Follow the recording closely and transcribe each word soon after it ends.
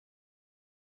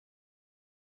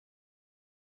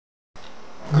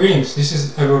Greetings, this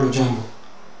is Erodo Jumbo.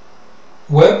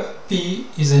 WebP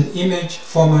is an image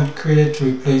format created to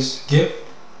replace GIF,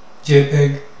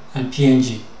 JPEG, and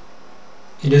PNG.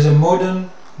 It is a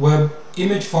modern web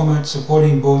image format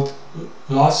supporting both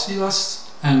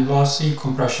lossless and lossy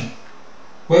compression.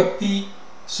 WebP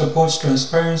supports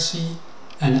transparency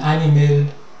and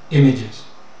animated images.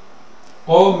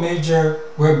 All major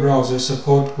web browsers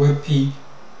support WebP.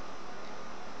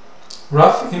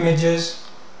 Rough images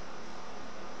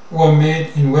were made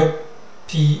in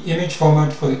WebP image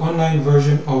format for the online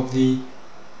version of the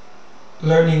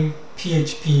Learning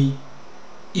PHP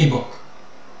eBook.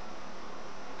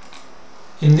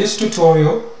 In this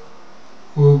tutorial,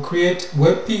 we will create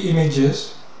WebP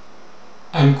images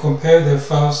and compare their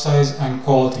file size and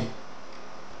quality.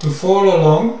 To follow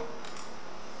along,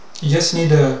 you just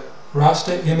need a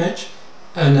raster image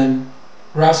and a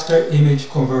raster image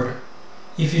converter.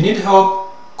 If you need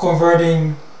help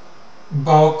converting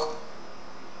bulk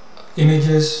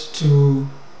images to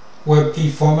WebP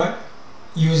format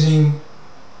using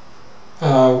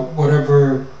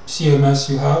whatever CMS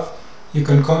you have, you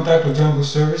can contact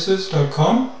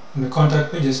lojamboservices.com. On the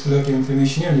contact page, just fill out your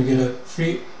information here and you get a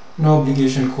free, no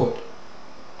obligation quote.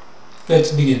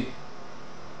 Let's begin.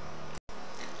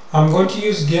 I'm going to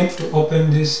use GIMP to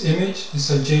open this image. It's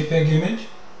a JPEG image,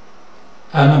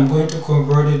 and I'm going to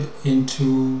convert it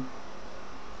into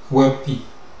WebP.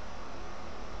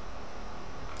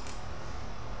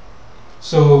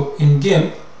 So in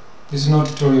GIMP, this is not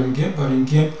a tutorial in GIMP, but in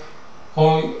GIMP,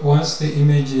 once the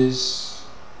image is,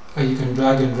 you can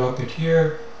drag and drop it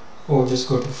here, or just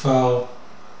go to File,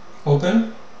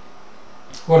 Open.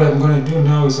 What I'm going to do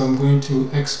now is I'm going to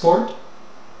export.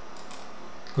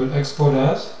 Go to Export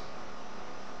As.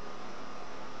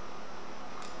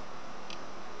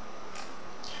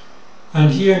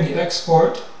 And here in the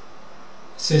export, it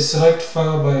says select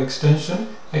file by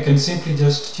extension. I can simply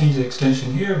just change the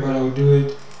extension here, but I'll do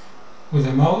it with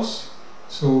a mouse.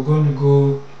 So we're going to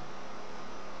go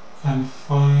and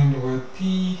find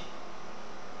WebP.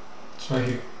 It's right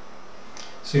here.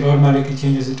 So it automatically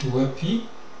changes it to WebP.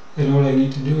 Then all I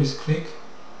need to do is click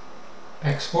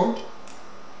Export.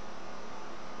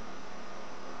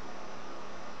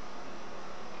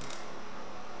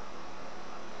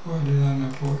 Why did that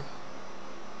not work?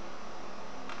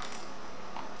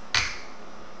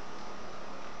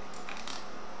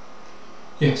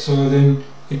 Yeah, so then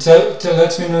it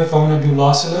lets me know if I want to do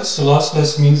lossless. So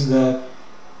lossless means that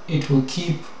it will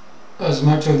keep as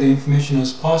much of the information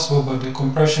as possible, but the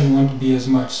compression won't be as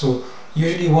much. So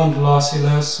usually you want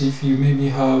lossless if you maybe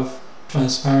have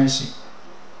transparency.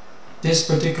 This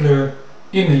particular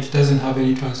image doesn't have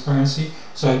any transparency,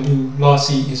 so I do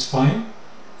lossy is fine.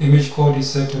 Image quality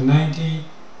is set to 90,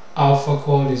 alpha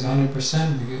quality is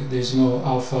 100% because there's no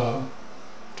alpha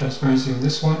transparency on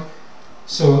this one.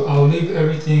 So I'll leave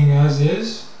everything as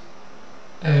is,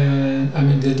 and I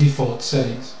mean the default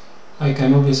settings. I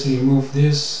can obviously remove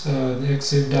this, the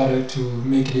exit data, to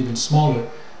make it even smaller.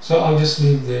 So I'll just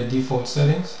leave the default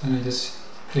settings and I just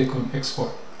click on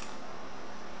export.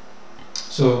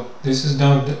 So this is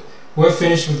now, we're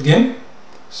finished with GIMP.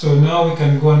 So now we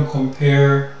can go and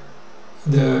compare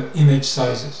the image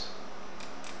sizes.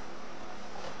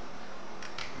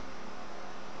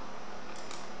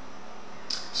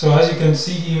 So as you can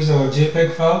see, here's our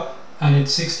JPEG file, and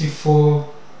it's 64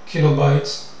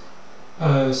 kilobytes,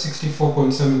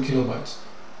 64.7 kilobytes.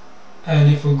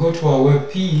 And if we go to our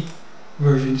WebP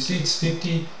version, you see it's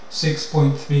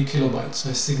 56.3 kilobytes,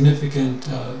 a significant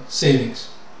savings.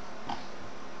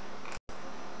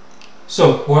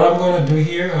 So what I'm going to do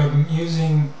here, I'm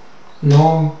using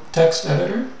GNOME text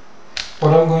editor.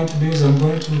 What I'm going to do is I'm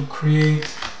going to create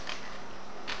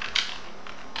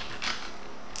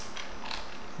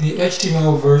the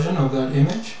HTML version of that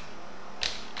image.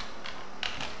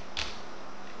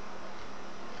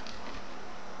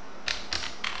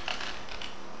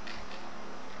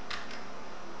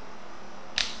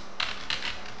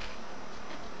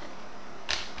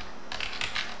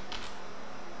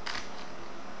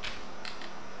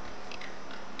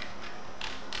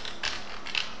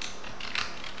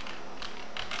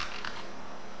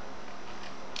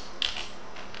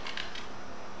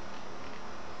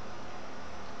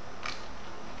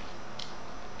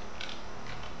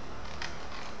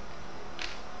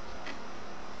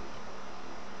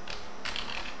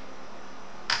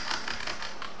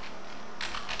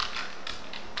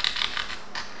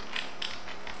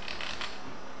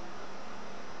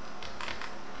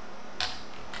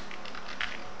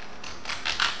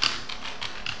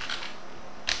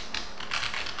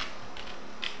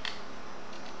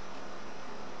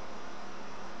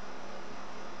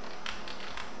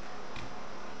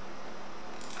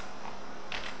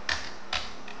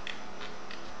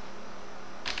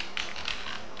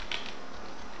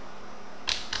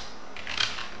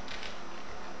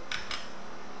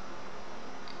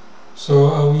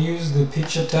 So I'll use the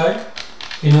picture tag.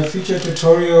 In a future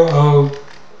tutorial, I'll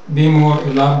be more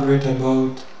elaborate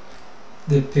about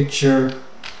the picture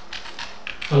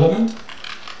element.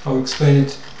 I'll explain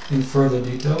it in further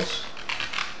details.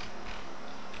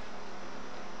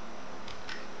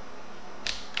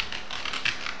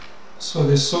 So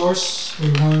the source,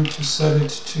 we want to set it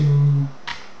to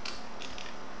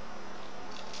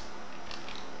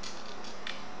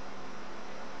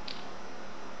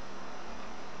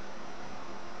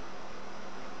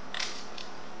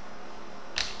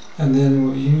and then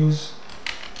we'll use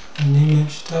an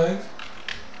image tag.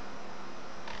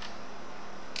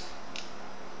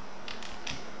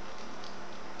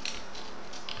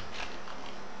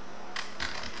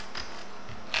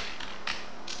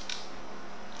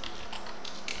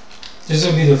 This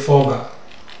will be the fallback.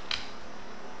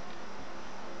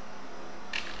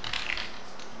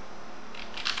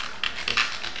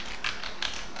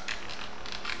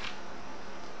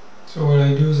 So what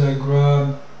I do is I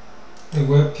grab the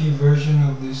WebP version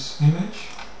of this image.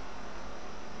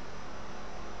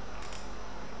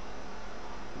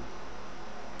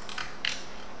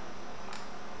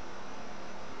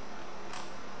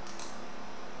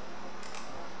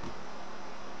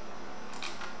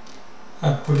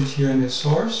 I put it here in the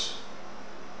source,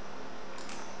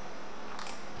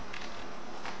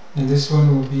 and this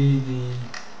one will be the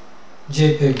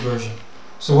JPEG version.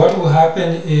 So what will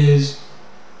happen is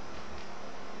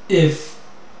if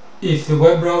the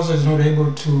web browser is not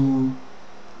able to,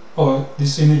 or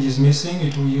this image is missing,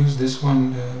 it will use this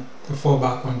one, the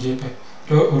fallback on JPEG.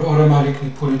 It will automatically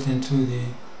put it into the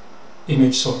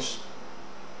image source.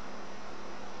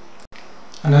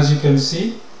 And as you can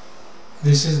see,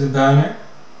 this is the banner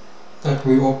that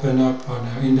we open up on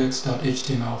our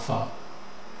index.html file.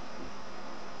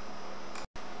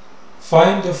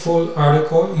 Find the full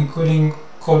article, including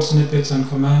code snippets and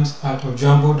commands, at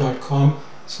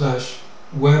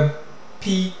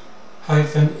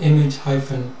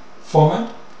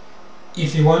ojambo.com/webp-image-format.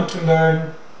 If you want to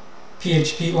learn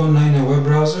PHP online and web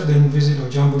browser, then visit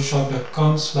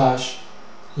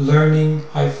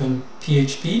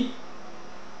ojamboshop.com/learning-php.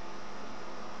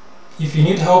 If you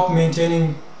need help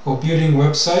maintaining or building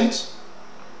websites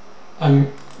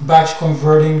and batch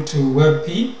converting to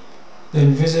WebP,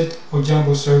 then visit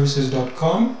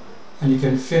ojamboservices.com and you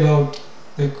can fill out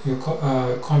your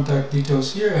contact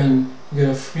details here and you get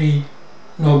a free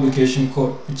no obligation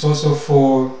code. It's also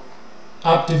for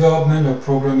app development or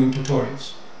programming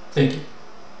tutorials. Thank you.